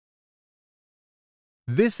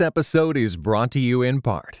This episode is brought to you in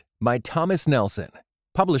part by Thomas Nelson,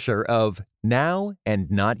 publisher of Now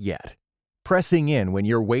and Not Yet. Pressing in when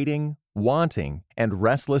you're waiting, wanting, and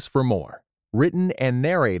restless for more. Written and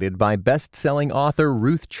narrated by best-selling author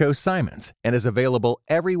Ruth Cho Simons and is available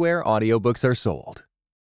everywhere audiobooks are sold.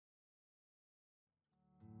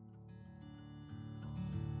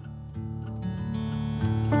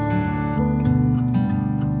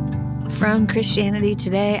 From Christianity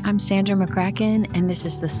Today, I'm Sandra McCracken, and this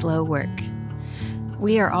is The Slow Work.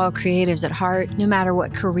 We are all creatives at heart, no matter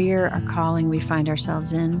what career or calling we find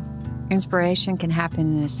ourselves in. Inspiration can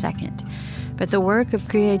happen in a second, but the work of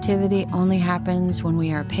creativity only happens when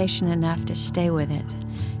we are patient enough to stay with it.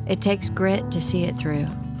 It takes grit to see it through.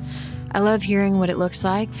 I love hearing what it looks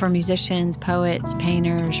like for musicians, poets,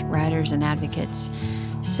 painters, writers, and advocates.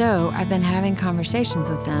 So I've been having conversations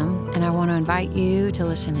with them, and I want to invite you to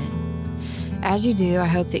listen in. As you do, I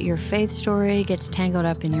hope that your faith story gets tangled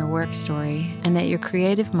up in your work story and that your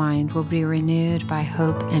creative mind will be renewed by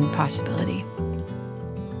hope and possibility.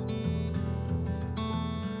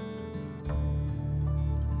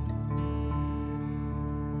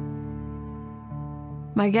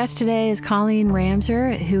 My guest today is Colleen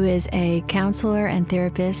Ramser, who is a counselor and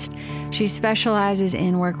therapist. She specializes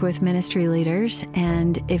in work with ministry leaders,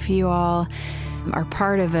 and if you all are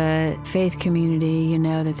part of a faith community, you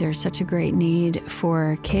know that there's such a great need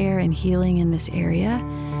for care and healing in this area.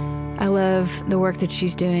 I love the work that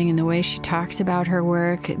she's doing and the way she talks about her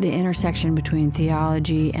work. The intersection between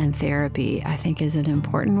theology and therapy, I think, is an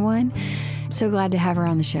important one. So glad to have her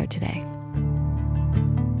on the show today.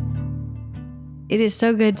 It is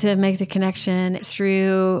so good to make the connection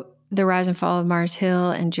through the rise and fall of Mars Hill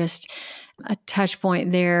and just a touch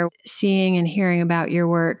point there, seeing and hearing about your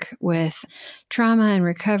work with trauma and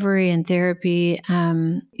recovery and therapy.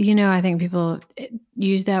 I think people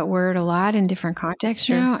use that word a lot in different contexts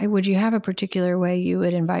now. Would you have a particular way you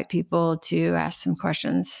would invite people to ask some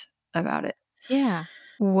questions about it? Yeah.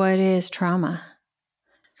 What is trauma?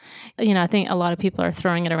 I think a lot of people are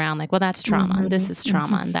throwing it around like, well, that's trauma, and this is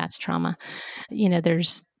trauma, and that's trauma.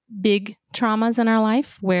 There's big traumas in our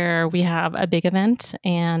life where we have a big event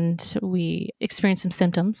and we experience some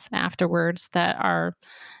symptoms afterwards that are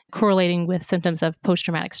correlating with symptoms of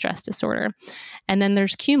post-traumatic stress disorder. And then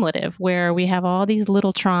there's cumulative, where we have all these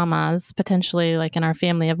little traumas, potentially like in our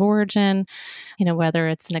family of origin, whether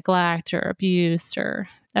it's neglect or abuse or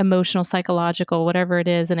emotional, psychological, whatever it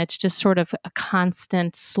is. And it's just sort of a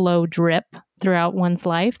constant slow drip throughout one's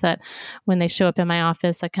life that when they show up in my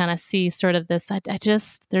office, I kind of see sort of this,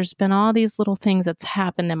 there's been all these little things that's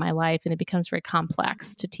happened in my life, and it becomes very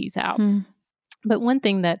complex to tease out. But one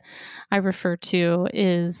thing that I refer to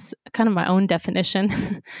is kind of my own definition,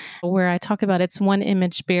 where I talk about it's one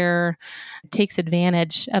image bearer takes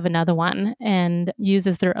advantage of another one and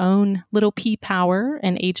uses their own little p power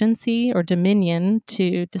and agency or dominion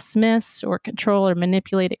to dismiss or control or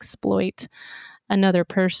manipulate, exploit another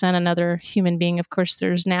person, another human being. Of course,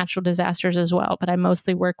 there's natural disasters as well, but I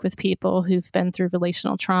mostly work with people who've been through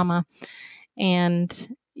relational trauma. And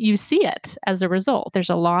you see it as a result. There's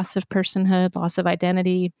a loss of personhood, loss of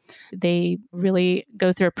identity. They really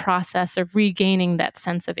go through a process of regaining that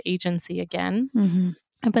sense of agency again.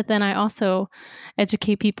 But then I also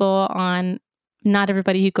educate people on not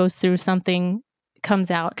everybody who goes through something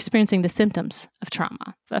comes out experiencing the symptoms of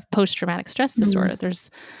trauma, of post-traumatic stress disorder.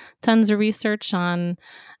 There's tons of research on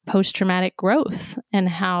post-traumatic growth and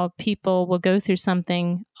how people will go through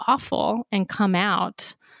something awful and come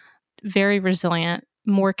out very resilient,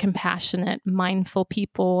 more compassionate, mindful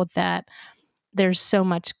people, that there's so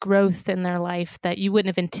much growth in their life that you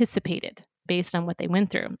wouldn't have anticipated based on what they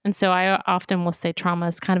went through. And so I often will say trauma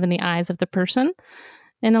is kind of in the eyes of the person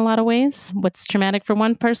in a lot of ways. What's traumatic for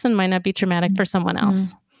one person might not be traumatic for someone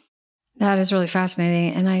else. That is really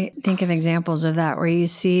fascinating. And I think of examples of that where you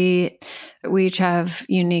see we each have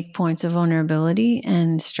unique points of vulnerability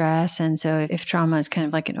and stress. And so if trauma is kind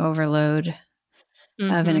of like an overload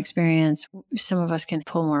of an experience, some of us can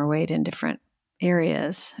pull more weight in different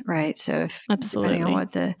areas, right? So if depending on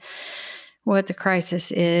what the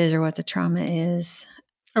crisis is or what the trauma is,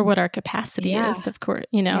 or what our capacity is, of course,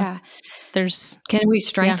 can we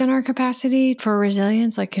strengthen our capacity for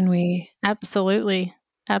resilience? Like, can we? Absolutely.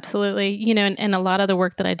 And a lot of the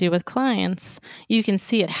work that I do with clients, you can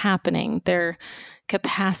see it happening. Their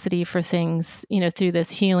capacity for things, through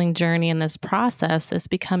this healing journey and this process is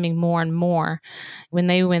becoming more and more. When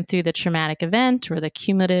they went through the traumatic event or the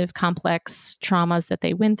cumulative complex traumas that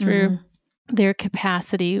they went through, their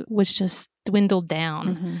capacity was just dwindled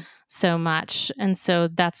down so much. And so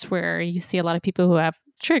that's where you see a lot of people who have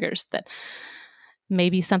triggers that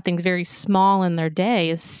maybe something very small in their day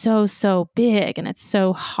is so, so big, and it's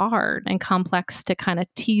so hard and complex to kind of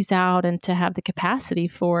tease out and to have the capacity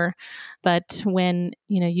for. But when,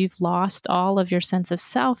 you've lost all of your sense of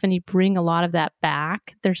self and you bring a lot of that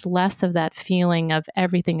back, there's less of that feeling of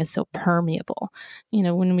everything is so permeable.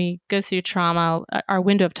 When we go through trauma, our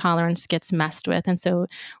window of tolerance gets messed with. And so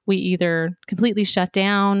we either completely shut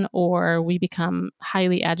down or we become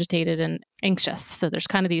highly agitated and anxious. So there's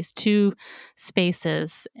kind of these two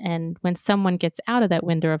spaces. And when someone gets out of that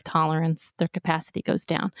window of tolerance, their capacity goes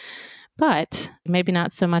down. But maybe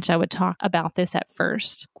not so much I would talk about this at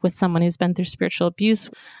first with someone who's been through spiritual abuse,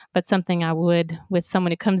 but something I would with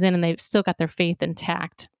someone who comes in and they've still got their faith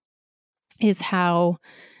intact is how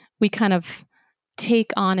we kind of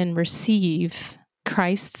take on and receive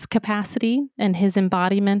Christ's capacity and his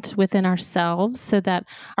embodiment within ourselves so that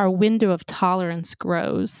our window of tolerance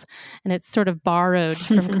grows. And it's sort of borrowed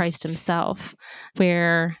from Christ himself,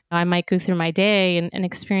 where I might go through my day and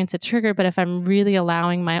experience a trigger, but if I'm really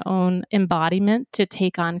allowing my own embodiment to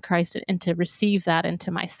take on Christ and to receive that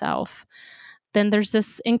into myself, then there's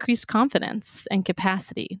this increased confidence and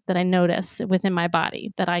capacity that I notice within my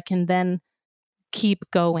body that I can then keep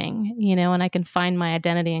going, and I can find my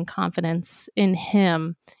identity and confidence in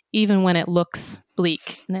him, even when it looks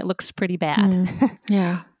bleak and it looks pretty bad.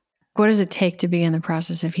 Yeah. What does it take to begin the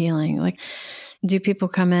process of healing? Like, do people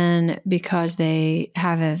come in because they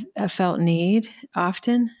have a felt need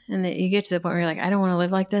often? And that you get to the point where you're like, I don't want to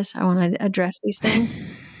live like this. I want to address these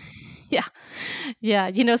things. Yeah.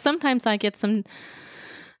 Yeah. Sometimes I get some,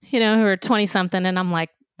 who are 20 something and I'm like,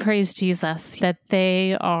 praise Jesus that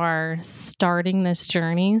they are starting this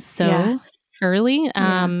journey so early,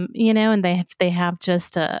 and they have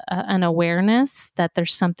just an awareness that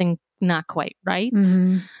there's something not quite right.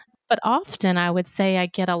 Mm-hmm. But often I would say I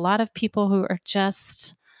get a lot of people who are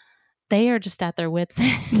they are just at their wits'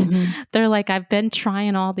 end. Mm-hmm. They're like, I've been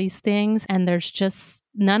trying all these things and there's just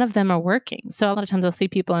none of them are working. So a lot of times I'll see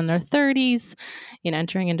people in their 30s,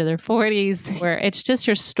 entering into their 40s, where it's just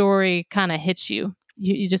your story kind of hits you.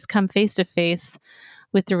 You just come face to face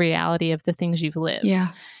with the reality of the things you've lived.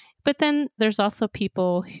 Yeah. But then there's also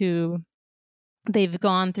people who they've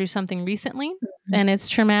gone through something recently and it's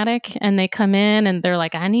traumatic, and they come in and they're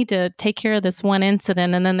like, I need to take care of this one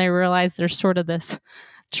incident. And then they realize there's sort of this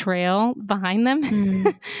trail behind them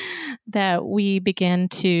that we begin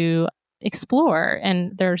to explore,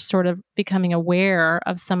 and they're sort of becoming aware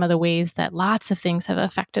of some of the ways that lots of things have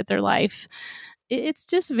affected their life. It's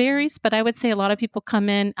just varies, but I would say a lot of people come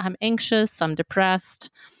in, I'm anxious, I'm depressed.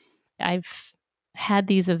 I've had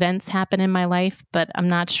these events happen in my life, but I'm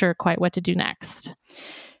not sure quite what to do next.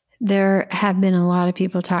 There have been a lot of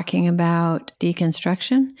people talking about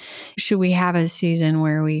deconstruction. Should we have a season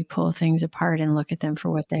where we pull things apart and look at them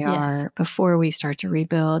for what they are before we start to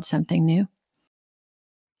rebuild something new?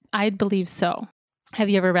 I'd believe so. Have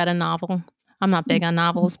you ever read a novel? I'm not big on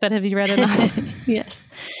novels, but have you read a novel? Yes.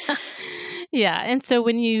 Yeah. And so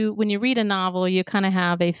when you read a novel, you kind of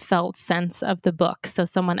have a felt sense of the book. So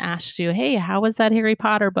someone asks you, hey, how was that Harry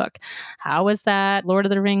Potter book? How was that Lord of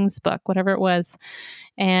the Rings book? Whatever it was.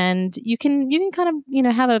 And you can kind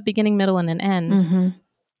of, have a beginning, middle, and an end. Mm-hmm.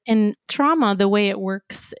 In trauma, the way it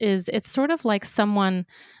works is it's sort of like someone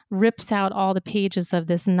rips out all the pages of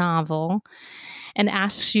this novel and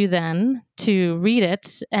asks you then to read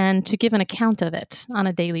it and to give an account of it on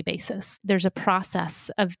a daily basis. There's a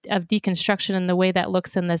process of deconstruction, and the way that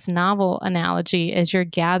looks in this novel analogy is you're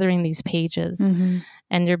gathering these pages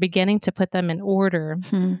and you're beginning to put them in order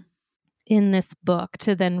in this book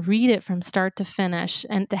to then read it from start to finish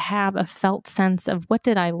and to have a felt sense of, what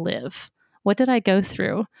did I live? What did I go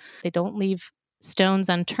through? They don't leave stones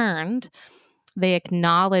unturned. They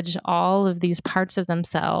acknowledge all of these parts of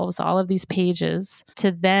themselves, all of these pages,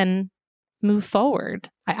 to then move forward.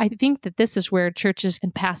 I think that this is where churches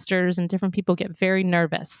and pastors and different people get very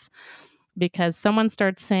nervous, because someone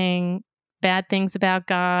starts saying bad things about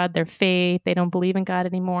God, their faith, they don't believe in God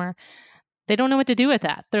anymore. They don't know what to do with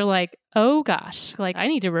that. They're like, oh gosh, like I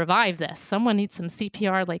need to revive this. Someone needs some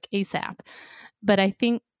CPR like ASAP. But I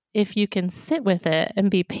think if you can sit with it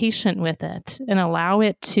and be patient with it and allow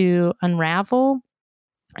it to unravel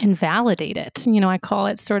and validate it, I call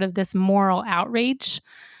it sort of this moral outrage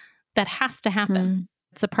that has to happen.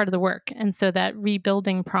 It's a part of the work. And so that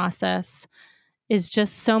rebuilding process is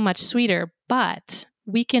just so much sweeter, but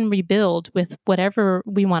we can rebuild with whatever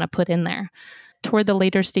we want to put in there. Toward the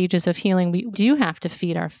later stages of healing, we do have to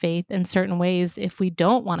feed our faith in certain ways if we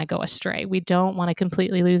don't want to go astray. We don't want to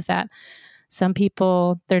completely lose that. Some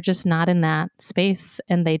people, they're just not in that space,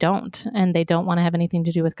 and they don't want to have anything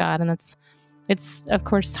to do with God. And it's it's, of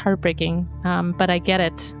course, heartbreaking, but I get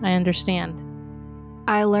it. I understand.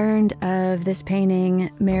 I learned of this painting,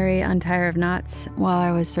 Mary Untier of Knots, while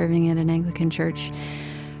I was serving at an Anglican church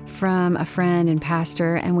from a friend and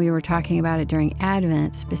pastor, and we were talking about it during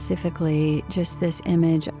Advent, specifically just this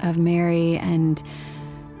image of Mary and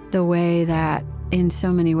the way that in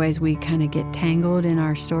so many ways we kind of get tangled in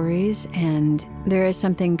our stories, and there is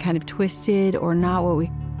something kind of twisted or not what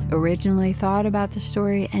we originally thought about the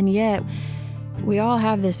story, and yet we all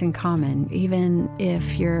have this in common. Even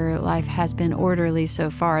if your life has been orderly so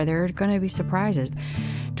far, there are going to be surprises,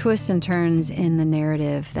 twists and turns in the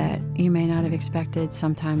narrative that you may not have expected.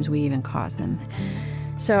 Sometimes we even cause them.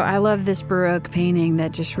 So I love this Baroque painting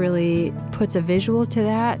that just really puts a visual to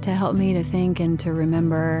that to help me to think and to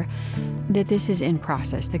remember that this is in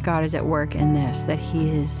process, that God is at work in this, that He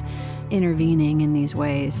is intervening in these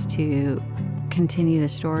ways to continue the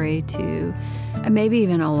story, to maybe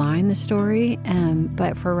even align the story.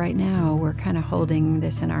 But for right now, we're kind of holding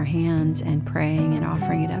this in our hands and praying and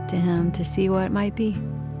offering it up to Him to see what it might be.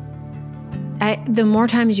 The more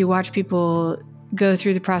times you watch people go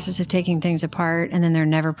through the process of taking things apart and then they're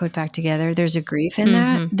never put back together, there's a grief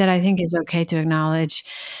in that I think is okay to acknowledge.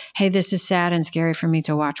 Hey, this is sad and scary for me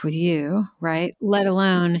to watch with you, right? Let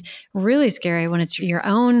alone really scary when it's your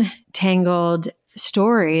own tangled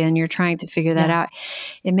story and you're trying to figure that out.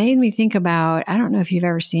 It made me think about, I don't know if you've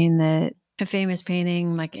ever seen a famous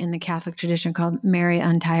painting like in the Catholic tradition called Mary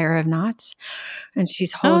Untier of Knots. And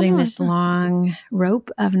she's holding this long rope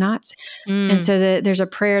of knots. And so there's a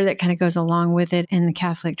prayer that kind of goes along with it in the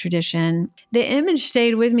Catholic tradition. The image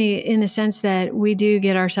stayed with me in the sense that we do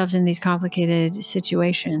get ourselves in these complicated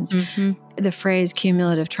situations. The phrase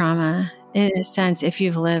cumulative trauma, in a sense, if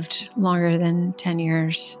you've lived longer than 10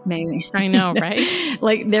 years, maybe. I know, right?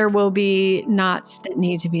 Like there will be knots that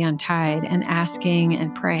need to be untied, and asking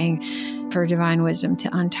and praying for divine wisdom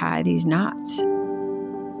to untie these knots.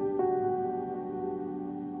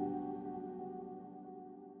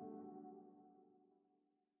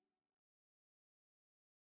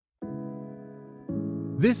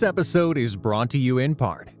 This episode is brought to you in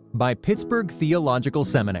part by Pittsburgh Theological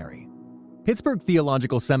Seminary. Pittsburgh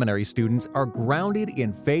Theological Seminary students are grounded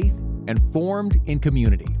in faith and formed in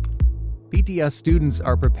community. PTS students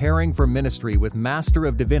are preparing for ministry with Master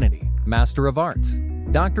of Divinity, Master of Arts,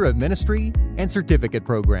 Doctor of Ministry, and certificate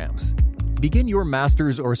programs. Begin your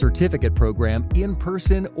master's or certificate program in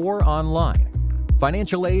person or online.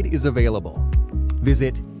 Financial aid is available.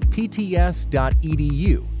 Visit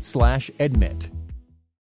pts.edu/admit.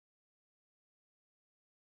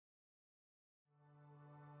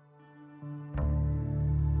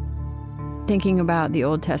 Thinking about the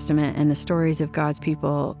Old Testament and the stories of God's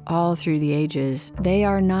people all through the ages, they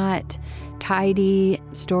are not tidy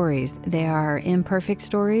stories. They are imperfect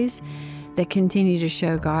stories that continue to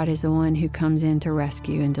show God is the one who comes in to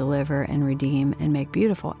rescue and deliver and redeem and make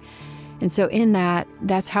beautiful. And so in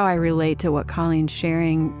that's how I relate to what Colleen's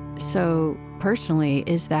sharing so personally,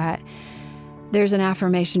 is that there's an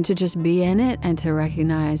affirmation to just be in it and to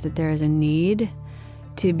recognize that there is a need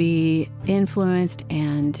to be influenced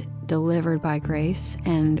and delivered by grace,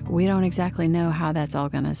 and we don't exactly know how that's all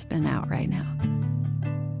going to spin out right now.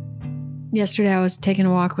 Yesterday, I was taking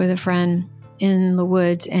a walk with a friend in the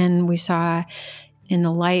woods, and we saw in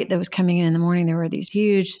the light that was coming in the morning, there were these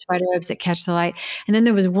huge spider webs that catch the light. And then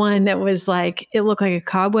there was one that was like, it looked like a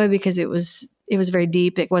cobweb because it was very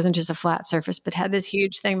deep. It wasn't just a flat surface, but had this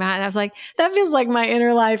huge thing behind it. I was like, that feels like my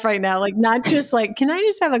inner life right now. Like, not just like, can I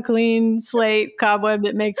just have a clean slate cobweb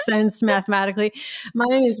that makes sense mathematically?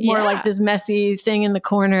 Mine is more like this messy thing in the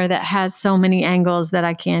corner that has so many angles that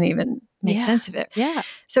I can't even make sense of it. Yeah.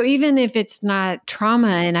 So even if it's not trauma,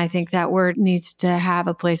 and I think that word needs to have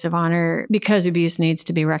a place of honor because abuse needs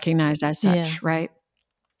to be recognized as such, right?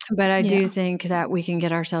 But I do think that we can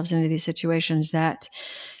get ourselves into these situations that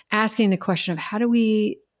asking the question of how do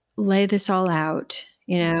we lay this all out,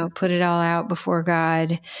 put it all out before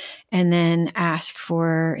God, and then ask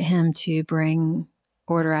for Him to bring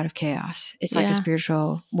order out of chaos. It's like a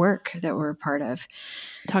spiritual work that we're a part of.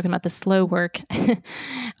 Talking about the slow work,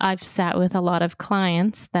 I've sat with a lot of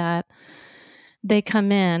clients that they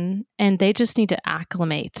come in and they just need to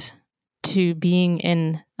acclimate to being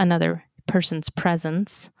in another person's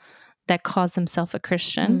presence that calls themselves a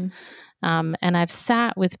Christian. And I've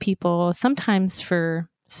sat with people sometimes for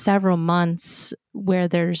several months where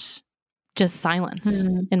there's just silence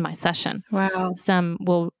in my session. Wow. Some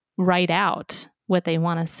will write out what they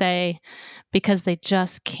want to say because they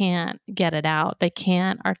just can't get it out. They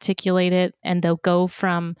can't articulate it, and they'll go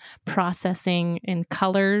from processing in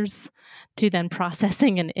colors to then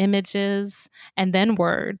processing in images and then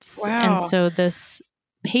words. Wow. And so this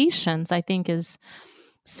patience, I think, is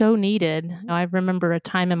so needed. I remember a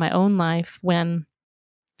time in my own life when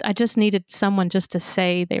I just needed someone just to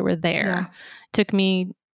say they were there. Yeah. It took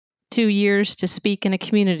me 2 years to speak in a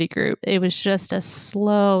community group. It was just a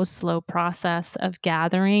slow process of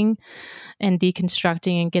gathering and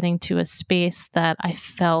deconstructing and getting to a space that I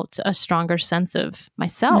felt a stronger sense of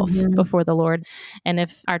myself before the Lord. And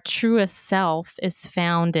if our truest self is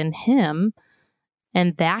found in Him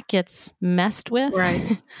and that gets messed with,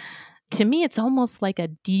 Right. to me, it's almost like a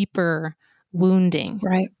deeper wounding,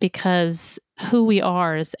 Right. because who we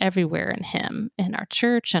are is everywhere in Him, in our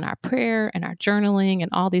church and our prayer and our journaling and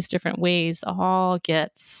all these different ways all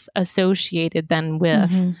gets associated then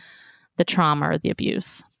with the trauma or the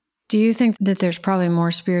abuse. Do you think that there's probably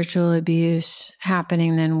more spiritual abuse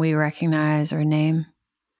happening than we recognize or name?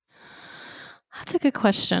 That's a good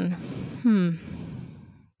question.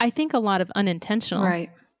 I think a lot of unintentional.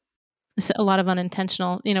 Right. A lot of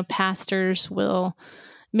unintentional, pastors will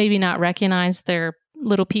maybe not recognize their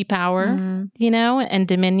little p power, and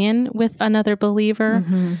dominion with another believer.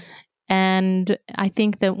 And I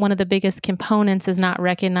think that one of the biggest components is not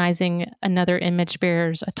recognizing another image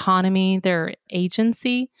bearer's autonomy, their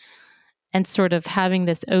agency, and sort of having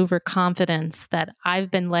this overconfidence that I've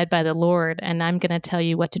been led by the Lord and I'm going to tell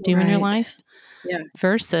you what to do in your life,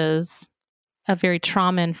 versus a very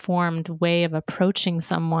trauma-informed way of approaching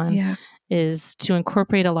someone is to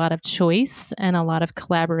incorporate a lot of choice and a lot of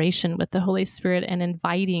collaboration with the Holy Spirit and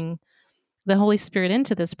inviting the Holy Spirit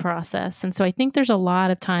into this process. And so I think there's a lot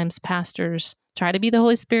of times pastors try to be the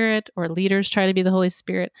Holy Spirit or leaders try to be the Holy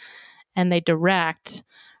Spirit, and they direct,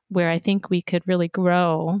 where I think we could really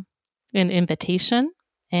grow in invitation.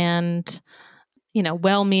 And,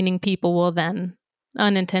 well-meaning people will then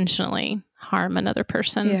unintentionally harm another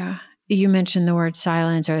person. Yeah. You mentioned the word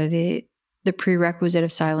silence, or the prerequisite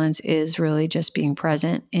of silence is really just being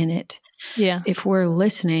present in it. Yeah. If we're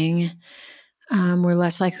listening, we're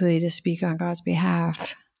less likely to speak on God's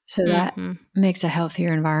behalf. So that makes a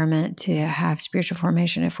healthier environment to have spiritual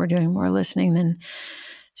formation if we're doing more listening than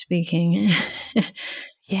speaking.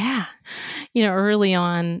 Yeah. Early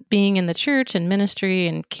on, being in the church and ministry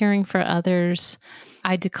and caring for others,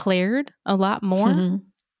 I declared a lot more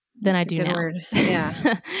than I do now. Word. Yeah.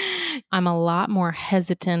 I'm a lot more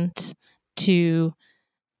hesitant to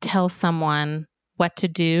tell someone what to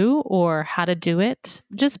do or how to do it,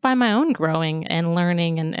 just by my own growing and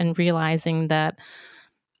learning and realizing that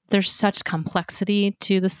there's such complexity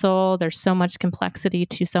to the soul. There's so much complexity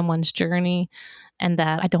to someone's journey, and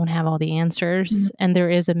that I don't have all the answers. And there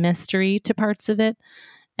is a mystery to parts of it.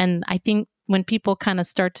 And I think when people kind of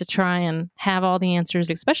start to try and have all the answers,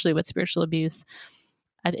 especially with spiritual abuse,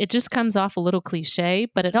 it just comes off a little cliche,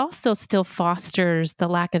 but it also still fosters the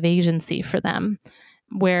lack of agency for them.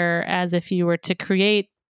 Whereas if you were to create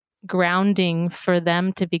grounding for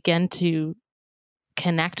them to begin to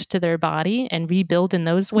connect to their body and rebuild in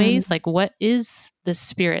those ways, like, what is the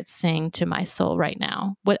Spirit saying to my soul right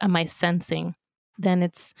now? What am I sensing? Then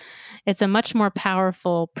it's a much more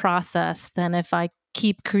powerful process than if I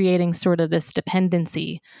keep creating sort of this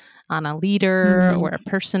dependency on a leader or a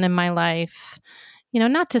person in my life.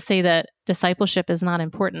 Not to say that discipleship is not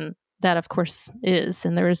important. That, of course, is,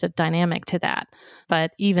 and there is a dynamic to that.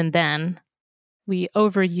 But even then, we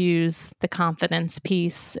overuse the confidence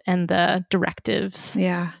piece and the directives.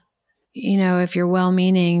 Yeah. If you're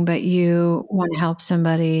well-meaning, but you want to help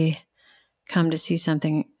somebody come to see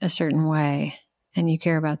something a certain way, and you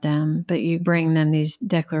care about them, but you bring them these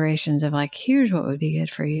declarations of like, here's what would be good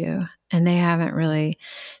for you. And they haven't really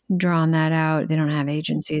drawn that out. They don't have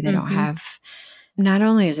agency. They don't have, not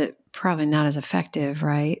only is it probably not as effective,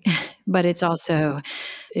 right? But it's also,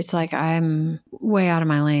 it's like I'm way out of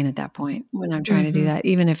my lane at that point when I'm trying to do that,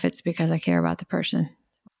 even if it's because I care about the person.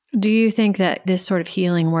 Do you think that this sort of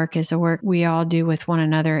healing work is a work we all do with one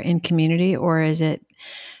another in community, or is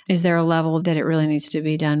there a level that it really needs to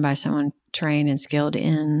be done by someone trained and skilled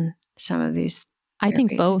in some of these therapies? I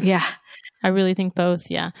think both. Yeah. I really think both.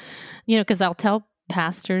 Yeah. Because I'll tell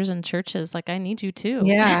pastors and churches, like, I need you too.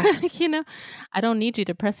 Yeah. I don't need you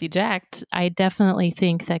to press eject. I definitely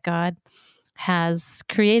think that God has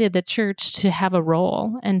created the church to have a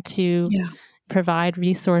role and to provide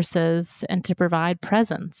resources and to provide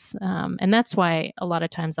presence. And that's why a lot of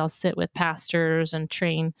times I'll sit with pastors and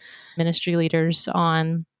train ministry leaders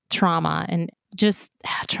on trauma and just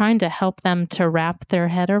trying to help them to wrap their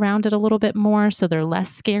head around it a little bit more so they're less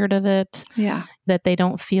scared of it. Yeah. That they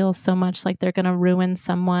don't feel so much like they're going to ruin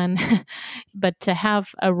someone, but to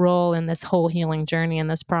have a role in this whole healing journey in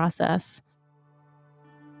this process.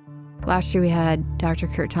 Last year we had Dr.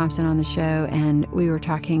 Kurt Thompson on the show, and we were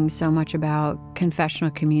talking so much about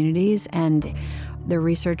confessional communities, and the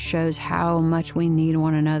research shows how much we need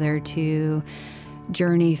one another to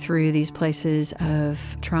journey through these places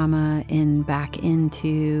of trauma and back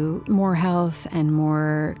into more health and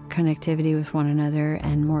more connectivity with one another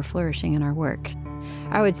and more flourishing in our work.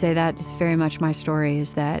 I would say that is very much my story,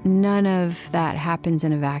 is that none of that happens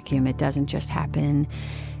in a vacuum. It doesn't just happen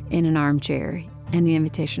in an armchair. And the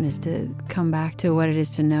invitation is to come back to what it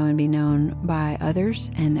is to know and be known by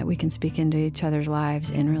others, and that we can speak into each other's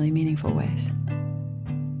lives in really meaningful ways.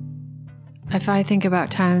 If I think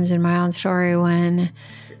about times in my own story when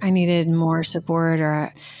I needed more support,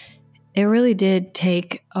 it really did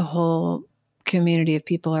take a whole community of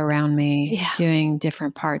people around me doing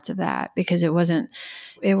different parts of that, because it wasn't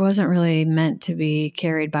really meant to be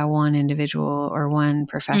carried by one individual or one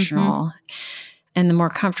professional. Mm-hmm. And the more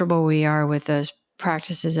comfortable we are with those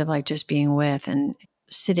practices of like just being with and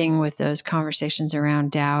sitting with those conversations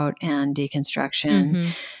around doubt and deconstruction. Mm-hmm.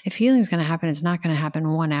 If healing is going to happen, it's not going to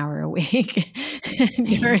happen 1 hour a week.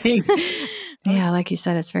 Like you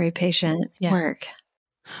said, it's very patient work.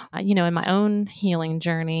 In my own healing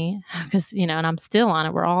journey, because, and I'm still on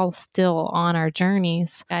it, we're all still on our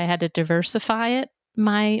journeys. I had to diversify it,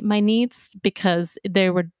 my needs, because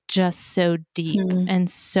they were just so deep and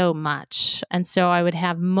so much. And so I would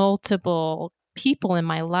have multiple people in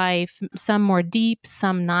my life, some more deep,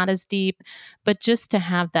 some not as deep, but just to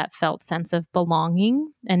have that felt sense of belonging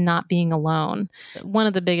and not being alone. One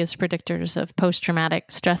of the biggest predictors of post-traumatic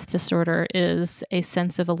stress disorder is a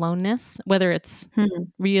sense of aloneness, whether it's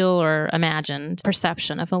real or imagined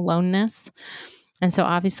perception of aloneness. And so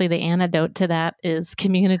obviously the antidote to that is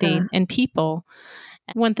community and people.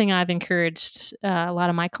 One thing I've encouraged a lot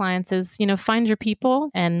of my clients is, find your people.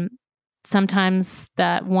 And sometimes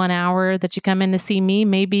that 1 hour that you come in to see me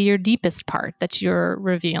may be your deepest part that you're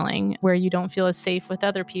revealing, where you don't feel as safe with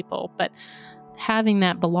other people. But having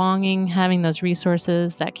that belonging, having those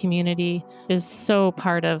resources, that community is so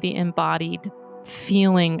part of the embodied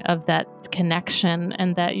feeling of that connection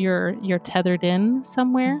and that you're tethered in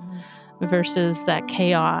somewhere. Versus that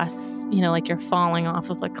chaos, like you're falling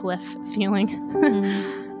off of a cliff feeling.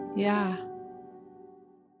 Yeah.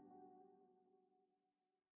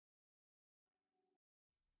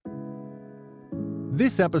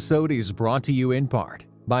 This episode is brought to you in part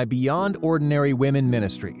by Beyond Ordinary Women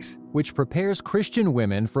Ministries, which prepares Christian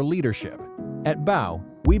women for leadership. At BOW,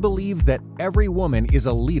 we believe that every woman is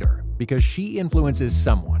a leader because she influences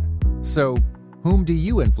someone. So, whom do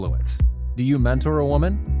you influence? Do you mentor a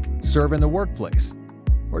woman? Serve in the workplace?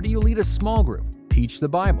 Or do you lead a small group, teach the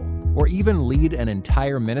Bible, or even lead an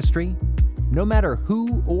entire ministry? No matter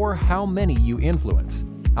who or how many you influence,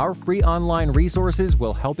 our free online resources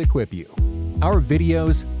will help equip you. Our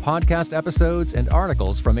videos, podcast episodes, and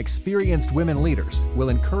articles from experienced women leaders will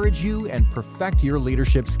encourage you and perfect your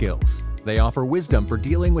leadership skills. They offer wisdom for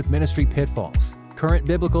dealing with ministry pitfalls, current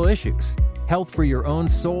biblical issues, health for your own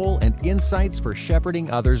soul, and insights for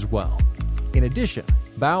shepherding others well. In addition,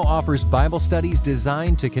 BOW offers Bible studies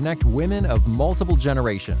designed to connect women of multiple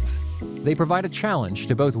generations. They provide a challenge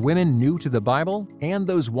to both women new to the Bible and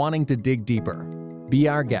those wanting to dig deeper. Be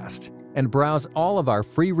our guest and browse all of our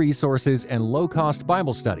free resources and low-cost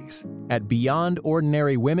Bible studies at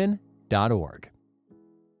beyondordinarywomen.org.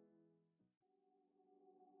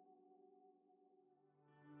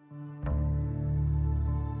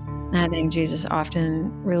 I think Jesus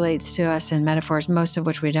often relates to us in metaphors, most of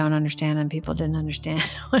which we don't understand, and people didn't understand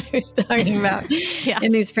what he was talking about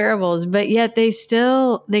in these parables. But yet they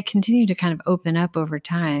continue to kind of open up over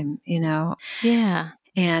time, Yeah.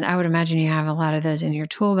 And I would imagine you have a lot of those in your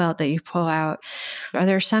tool belt that you pull out. Are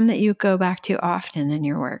there some that you go back to often in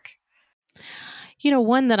your work?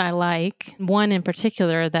 One that I like, one in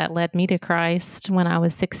particular that led me to Christ when I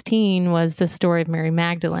was 16 was the story of Mary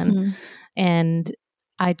Magdalene. Mm-hmm. And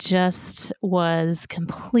I just was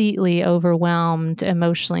completely overwhelmed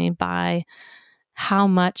emotionally by how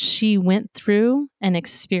much she went through and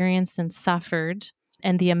experienced and suffered,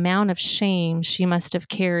 and the amount of shame she must have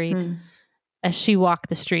carried as she walked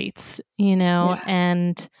the streets,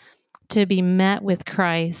 and to be met with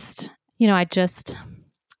Christ. I just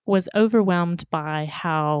was overwhelmed by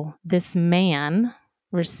how this man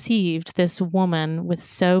received this woman with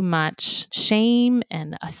so much shame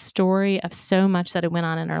and a story of so much that had went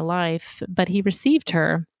on in her life, but he received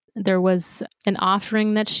her. There was an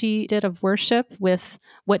offering that she did of worship with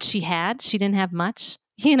what she had. She didn't have much,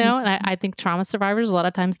 and I think trauma survivors, a lot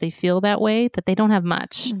of times they feel that way, that they don't have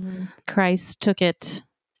much. Mm-hmm. Christ took it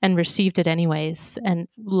and received it anyways, and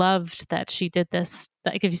loved that she did this.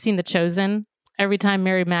 Like, have you seen The Chosen? Every time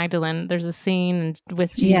Mary Magdalene, there's a scene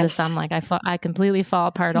with Jesus. Yes. I'm like, I completely fall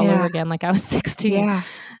apart all over again, like I was 16.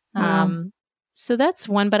 Yeah. So that's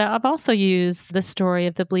one. But I've also used the story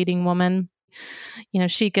of the bleeding woman.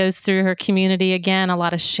 She goes through her community again, a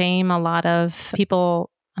lot of shame, a lot of people,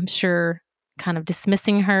 I'm sure, kind of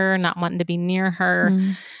dismissing her, not wanting to be near her.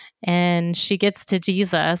 Mm. And she gets to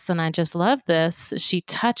Jesus, and I just love this. She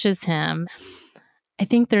touches him. I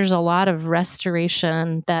think there's a lot of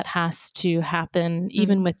restoration that has to happen,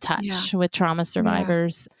 even with touch, with trauma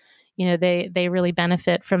survivors. Yeah. They really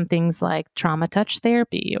benefit from things like trauma touch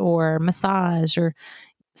therapy or massage or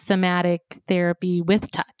somatic therapy with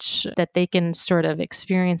touch, that they can sort of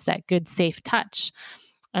experience that good, safe touch.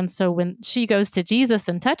 And so when she goes to Jesus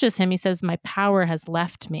and touches him, he says, "My power has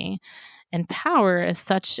left me." And power is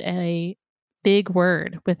such a big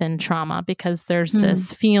word within trauma, because there's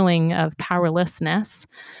this feeling of powerlessness.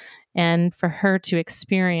 And for her to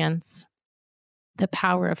experience the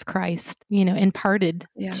power of Christ, imparted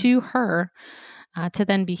to her, to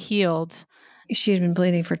then be healed. She had been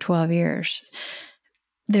bleeding for 12 years.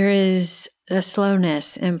 There is a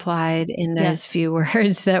slowness implied in those few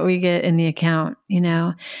words that we get in the account,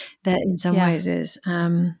 that in some ways is,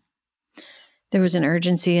 there was an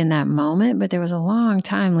urgency in that moment, but there was a long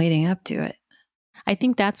time leading up to it. I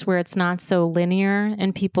think that's where it's not so linear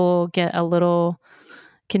and people get a little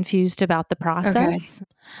confused about the process.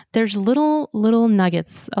 Okay. There's little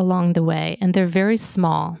nuggets along the way, and they're very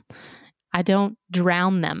small. I don't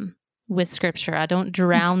drown them with scripture. I don't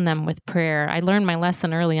drown them with prayer. I learned my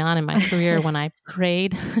lesson early on in my career when I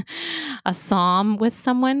prayed a psalm with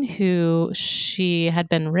someone who she had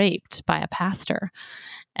been raped by a pastor.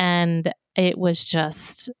 And it was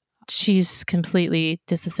just, she's completely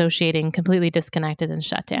disassociating, completely disconnected and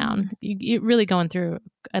shut down. You're really going through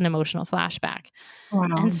an emotional flashback. Wow.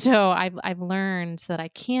 And so I've learned that I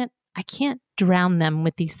can't drown them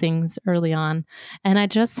with these things early on. And I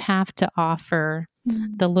just have to offer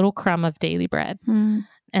the little crumb of daily bread.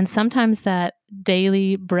 And sometimes that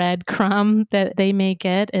daily bread crumb that they may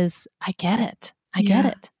get is, I get it. I get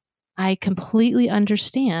it. I completely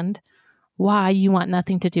understand why you want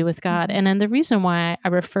nothing to do with God. And then the reason why I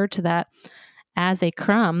refer to that as a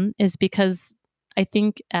crumb is because I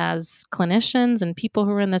think as clinicians and people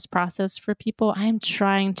who are in this process for people, I am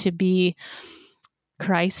trying to be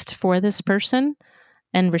Christ for this person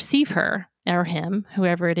and receive her or him,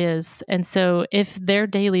 whoever it is. And so if their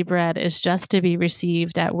daily bread is just to be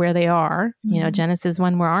received at where they are, Genesis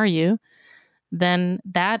 1, where are you? Then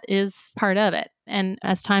that is part of it. And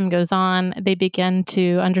as time goes on, they begin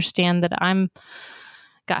to understand that I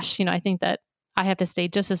think that I have to stay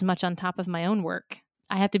just as much on top of my own work.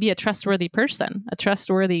 I have to be a trustworthy person, a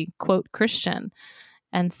trustworthy, quote, Christian.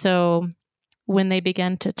 And so when they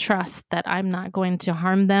begin to trust that I'm not going to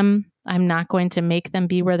harm them, I'm not going to make them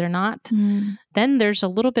be where they're not, then there's a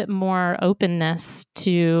little bit more openness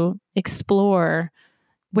to explore,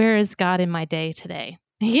 where is God in my day today?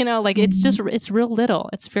 It's real little.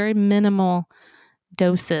 It's very minimal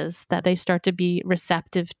doses that they start to be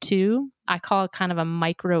receptive to. I call it kind of a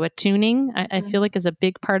micro attuning. I feel like is a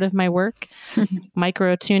big part of my work.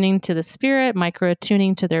 Micro attuning to the spirit, micro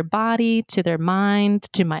attuning to their body, to their mind,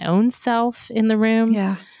 to my own self in the room.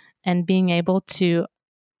 Yeah. And being able to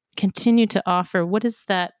continue to offer what is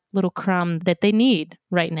that little crumb that they need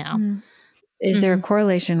right now. Is there a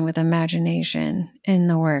correlation with imagination in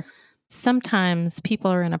the work? Sometimes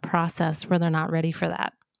people are in a process where they're not ready for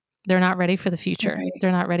that. They're not ready for the future. Right.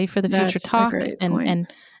 They're not ready for the future talk. And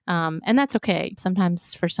that's okay.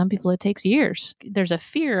 Sometimes for some people, it takes years. There's a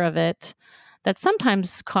fear of it that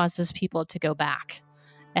sometimes causes people to go back,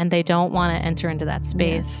 and they don't want to enter into that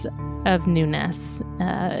space of newness,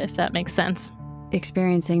 if that makes sense.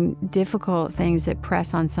 Experiencing difficult things that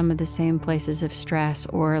press on some of the same places of stress,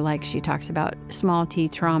 or like she talks about, small t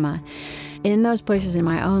trauma. In those places in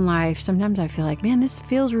my own life, sometimes I feel like, man, this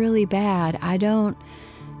feels really bad. I don't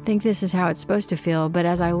think this is how it's supposed to feel. But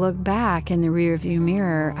as I look back in the rearview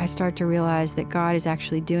mirror, I start to realize that God is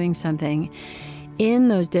actually doing something in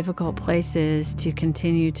those difficult places to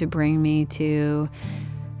continue to bring me to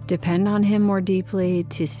depend on him more deeply,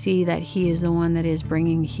 to see that he is the one that is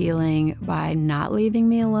bringing healing by not leaving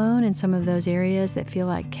me alone in some of those areas that feel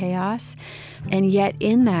like chaos. And yet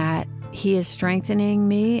in that, he is strengthening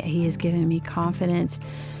me. He is giving me confidence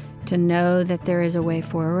to know that there is a way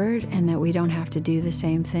forward and that we don't have to do the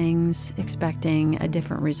same things expecting a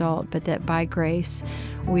different result, but that by grace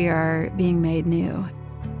we are being made new.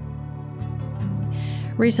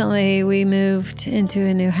 Recently, we moved into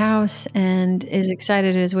a new house, and as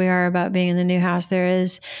excited as we are about being in the new house, there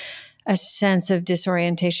is a sense of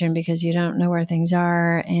disorientation because you don't know where things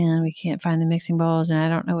are, and we can't find the mixing bowls, and I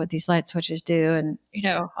don't know what these light switches do, and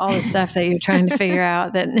all the stuff that you're trying to figure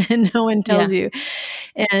out that no one tells you.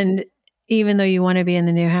 And even though you want to be in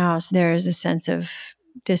the new house, there is a sense of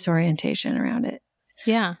disorientation around it.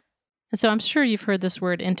 Yeah. And so I'm sure you've heard this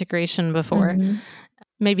word integration before. Mm-hmm.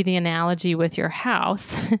 Maybe the analogy with your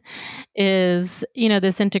house is,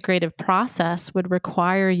 this integrative process would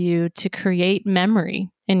require you to create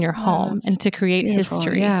memory in your home and to create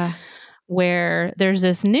history where there's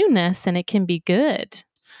this newness, and it can be good.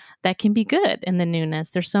 That can be good in the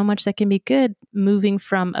newness. There's so much that can be good moving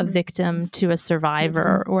from a victim to a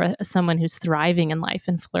survivor or someone who's thriving in life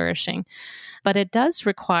and flourishing. But it does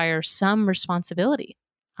require some responsibility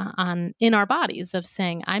in our bodies of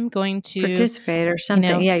saying, I'm going to participate or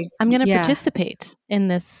something. I'm going to participate in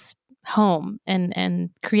this home and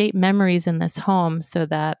create memories in this home so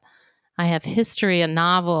that I have history, a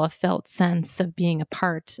novel, a felt sense of being a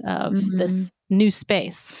part of this new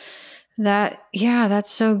space.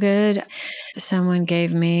 That's so good. Someone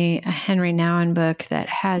gave me a Henry Nouwen book that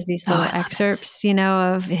has these little excerpts,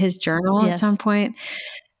 of his journal at some point.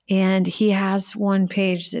 And he has one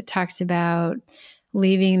page that talks about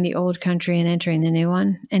leaving the old country and entering the new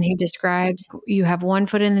one. And he describes you have one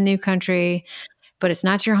foot in the new country, but it's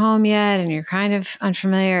not your home yet, and you're kind of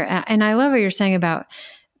unfamiliar. And I love what you're saying about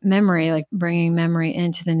memory, like bringing memory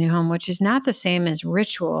into the new home, which is not the same as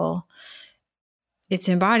ritual. It's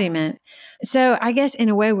embodiment. So I guess in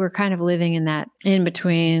a way, we're kind of living in that in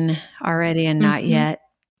between already and not yet.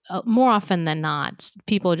 More often than not,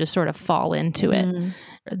 people just sort of fall into it.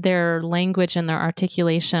 Their language and their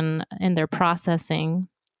articulation and their processing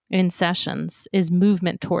in sessions is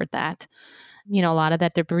movement toward that. A lot of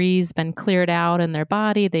that debris has been cleared out in their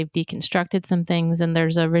body. They've deconstructed some things, and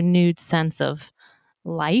there's a renewed sense of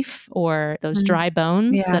life or those dry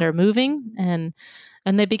bones that are moving. And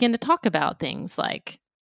they begin to talk about things like,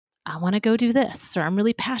 I want to go do this, or I'm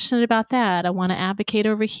really passionate about that. I want to advocate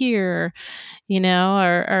over here,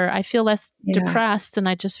 or I feel less depressed, and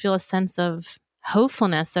I just feel a sense of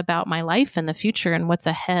hopefulness about my life and the future and what's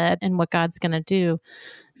ahead and what God's going to do.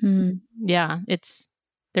 Yeah,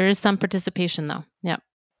 there is some participation though. Yeah.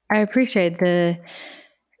 I appreciate the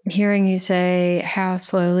hearing you say how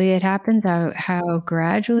slowly it happens, how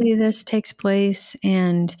gradually this takes place.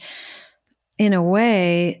 And in a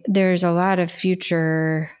way, there's a lot of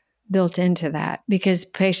future built into that, because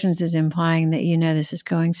patience is implying that this is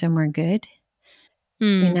going somewhere good.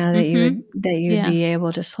 That you would be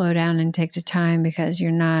able to slow down and take the time because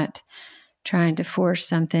you're not trying to force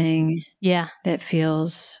something that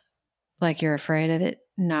feels like you're afraid of it.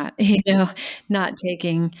 Not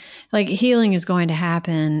taking, like, healing is going to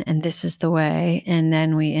happen and this is the way. And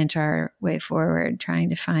then we enter our way forward, trying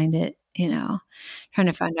to find it, trying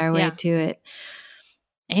to find our way to it.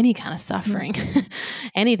 Any kind of suffering,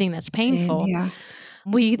 anything that's painful.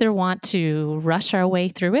 We either want to rush our way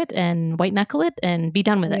through it and white knuckle it and be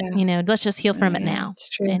done with it. Let's just heal from it now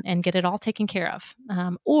and get it all taken care of.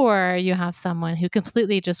 Or you have someone who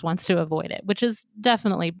completely just wants to avoid it, which is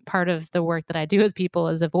definitely part of the work that I do with people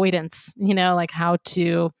is avoidance, like how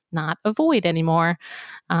to not avoid anymore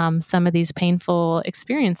some of these painful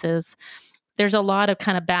experiences. There's a lot of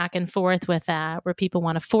kind of back and forth with that where people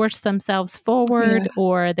want to force themselves forward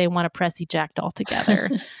or they want to press eject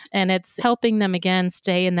altogether. And it's helping them, again,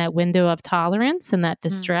 stay in that window of tolerance and that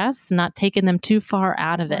distress, not taking them too far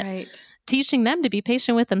out of it. Right. Teaching them to be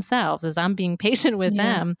patient with themselves as I'm being patient with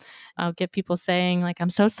them. I'll get people saying like,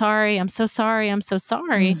 I'm so sorry, I'm so sorry, I'm so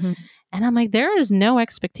sorry. And I'm like, there is no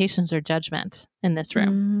expectations or judgment in this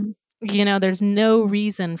room. There's no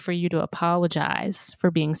reason for you to apologize for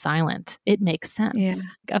being silent. It makes sense.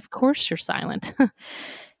 Of course you're silent.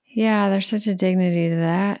 There's such a dignity to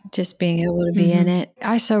that, just being able to be in it.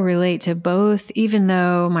 I so relate to both, even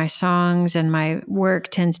though my songs and my work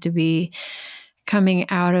tends to be coming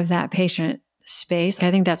out of that patient space. I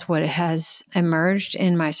think that's what has emerged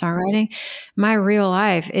in my songwriting. My real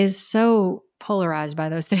life is so polarized by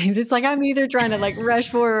those things. It's like I'm either trying to like rush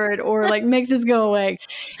forward or like make this go away.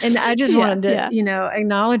 And I just wanted to,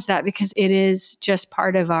 acknowledge that because it is just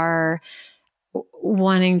part of our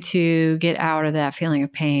wanting to get out of that feeling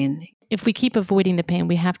of pain. If we keep avoiding the pain,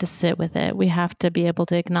 we have to sit with it. We have to be able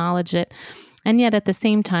to acknowledge it. And yet at the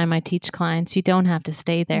same time, I teach clients, you don't have to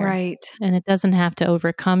stay there. Right. And it doesn't have to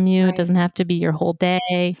overcome you. Right. It doesn't have to be your whole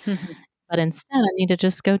day. But instead, I need to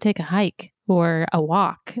just go take a hike or a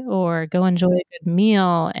walk or go enjoy a good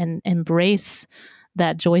meal and embrace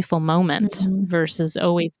that joyful moment versus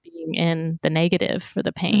always being in the negative for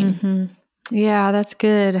the pain. Yeah, that's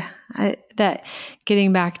good. That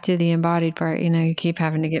getting back to the embodied part, you keep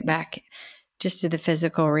having to get back just to the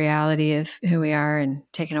physical reality of who we are and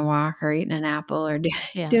taking a walk or eating an apple or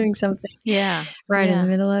doing something right in the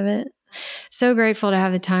middle of it. So grateful to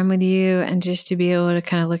have the time with you and just to be able to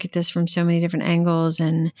kind of look at this from so many different angles.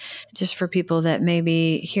 And just for people that may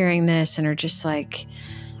be hearing this and are just like,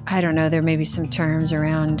 I don't know, there may be some terms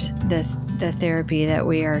around the therapy that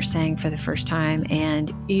we are saying for the first time.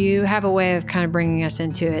 And you have a way of kind of bringing us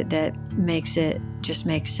into it that makes it just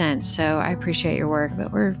make sense. So I appreciate your work,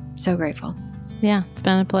 but we're so grateful. Yeah, it's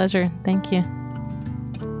been a pleasure. Thank you.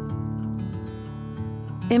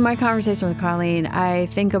 In my conversation with Colleen, I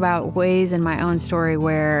think about ways in my own story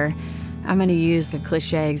where I'm going to use the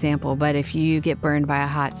cliche example, but if you get burned by a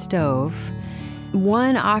hot stove,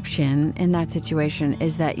 one option in that situation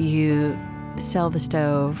is that you sell the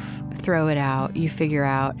stove, throw it out, you figure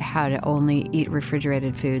out how to only eat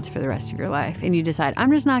refrigerated foods for the rest of your life. And you decide, I'm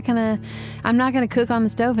not going to cook on the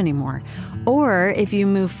stove anymore. Or if you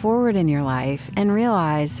move forward in your life and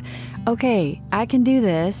realize, okay, I can do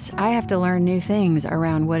this. I have to learn new things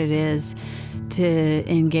around what it is to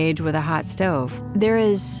engage with a hot stove. There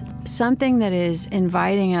is something that is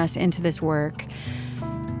inviting us into this work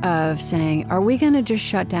of saying, are we going to just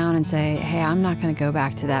shut down and say, hey, I'm not going to go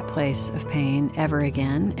back to that place of pain ever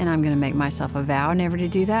again, and I'm going to make myself a vow never to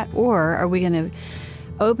do that? Or are we going to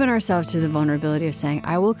open ourselves to the vulnerability of saying,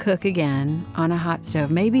 I will cook again on a hot stove,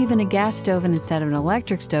 maybe even a gas stove instead of an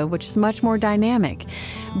electric stove, which is much more dynamic.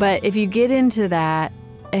 But if you get into that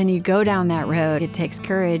and you go down that road, it takes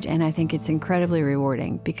courage, and I think it's incredibly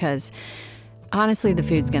rewarding because honestly, the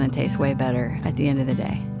food's going to taste way better at the end of the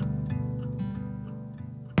day.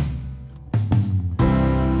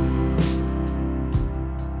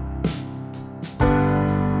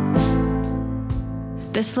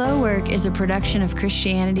 The Slow Work is a production of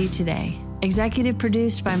Christianity Today. Executive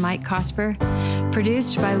produced by Mike Cosper,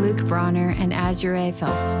 produced by Luke Bronner and Azure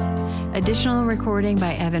Phelps. Additional recording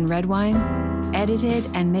by Evan Redwine, edited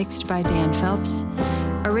and mixed by Dan Phelps.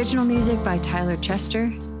 Original music by Tyler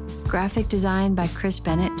Chester. Graphic design by Chris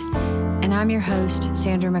Bennett. And I'm your host,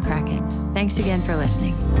 Sandra McCracken. Thanks again for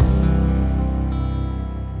listening.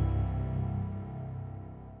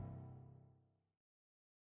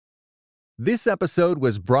 This episode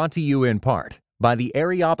was brought to you in part by the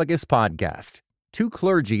Areopagus Podcast, two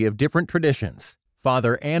clergy of different traditions,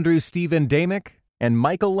 Father Andrew Stephen Damick and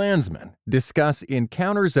Michael Landsman, discuss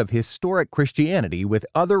encounters of historic Christianity with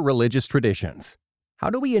other religious traditions. How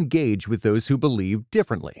do we engage with those who believe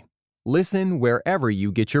differently? Listen wherever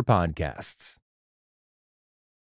you get your podcasts.